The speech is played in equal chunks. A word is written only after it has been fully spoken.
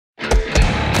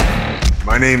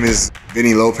My name is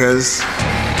Vinnie Lopez,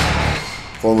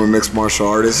 former mixed martial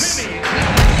artist,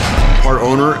 part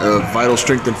owner of Vital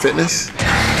Strength and Fitness,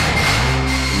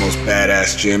 the most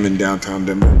badass gym in downtown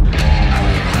Denver.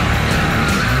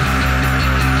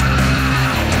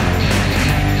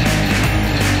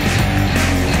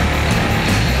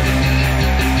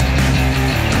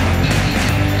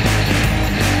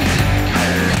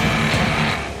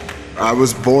 I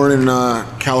was born in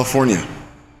California,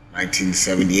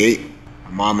 1978.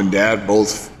 My mom and dad,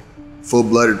 both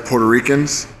full-blooded Puerto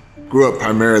Ricans. Grew up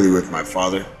primarily with my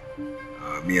father,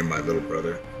 me and my little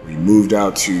brother. We moved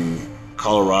out to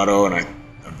Colorado, and I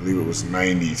believe it was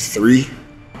 93.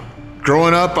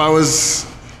 Growing up, I was,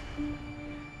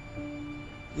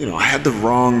 I had the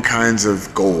wrong kinds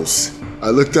of goals.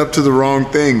 I looked up to the wrong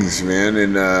things, man,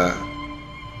 and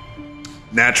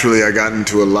naturally I got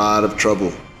into a lot of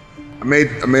trouble. I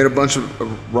made a bunch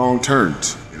of wrong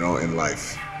turns, in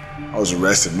life. I was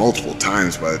arrested multiple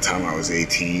times by the time I was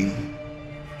 18.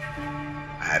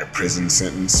 I had a prison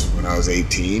sentence when I was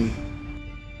 18.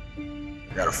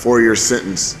 I got a 4-year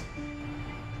sentence.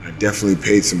 I definitely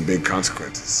paid some big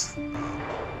consequences.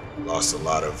 Lost a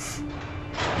lot of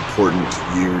important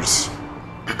years.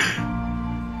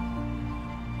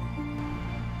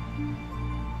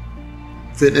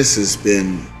 Fitness has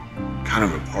been kind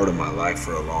of a part of my life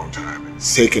for a long time.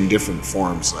 It's taken different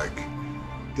forms, like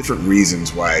different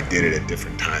reasons why I did it at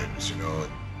different times,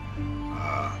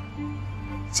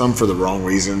 some for the wrong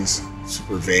reasons,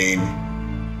 super vain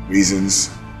reasons.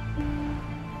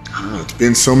 I don't know, it's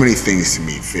been so many things to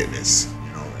me, fitness,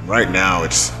 and right now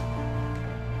it's,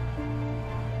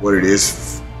 what it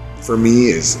is for me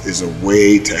is a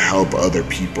way to help other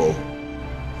people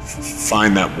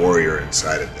find that warrior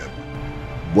inside of them,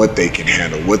 what they can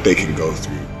handle, what they can go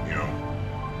through,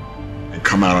 and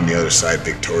come out on the other side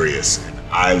victorious. And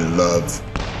I love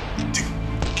to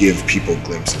give people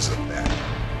glimpses of that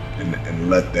and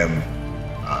let them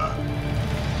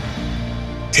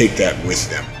take that with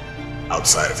them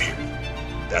outside of here.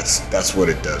 That's what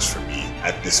it does for me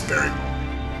at this very moment.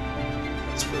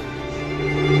 That's what it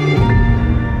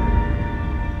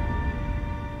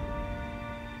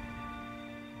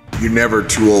is. You're never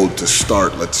too old to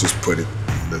start, let's just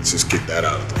get that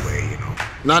out of the way,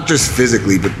 Not just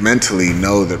physically, but mentally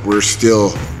know that we're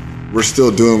still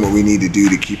doing what we need to do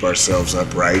to keep ourselves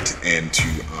upright and to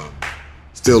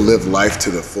still live life to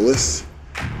the fullest.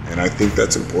 And I think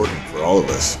that's important for all of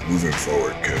us moving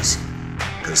forward, because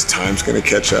time's gonna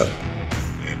catch up.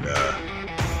 And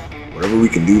whatever we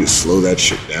can do to slow that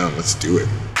shit down, let's do it.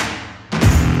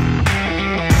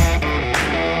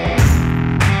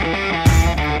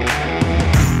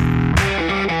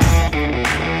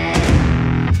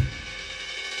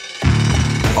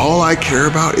 All I care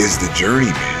about is the journey,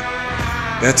 man.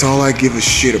 That's all I give a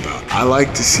shit about. I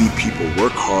like to see people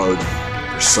work hard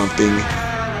for something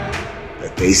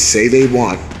that they say they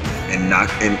want,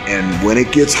 and when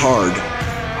it gets hard,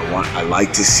 I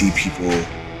like to see people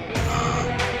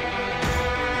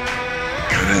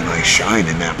kind of like shine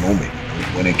in that moment,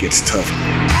 when it gets tough.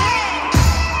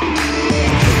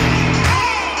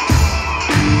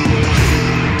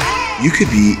 You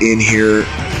could be in here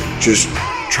just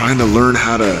trying to learn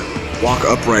how to walk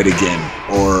upright again,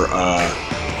 or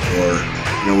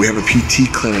we have a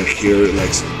PT clinic here, like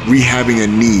rehabbing a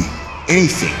knee,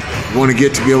 anything. You want to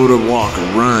get to be able to walk or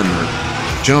run or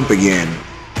jump again,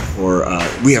 or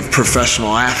we have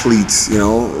professional athletes,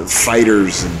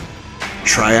 fighters and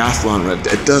triathlon.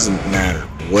 It doesn't matter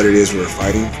what it is we're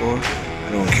fighting for.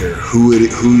 I don't care who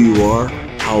you are,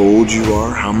 how old you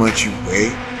are, how much you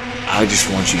weigh. I just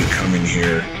want you to come in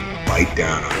here, bite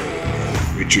down on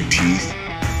it, grit your teeth,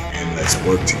 and let's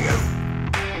work together.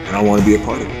 And I want to be a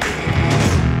part of it.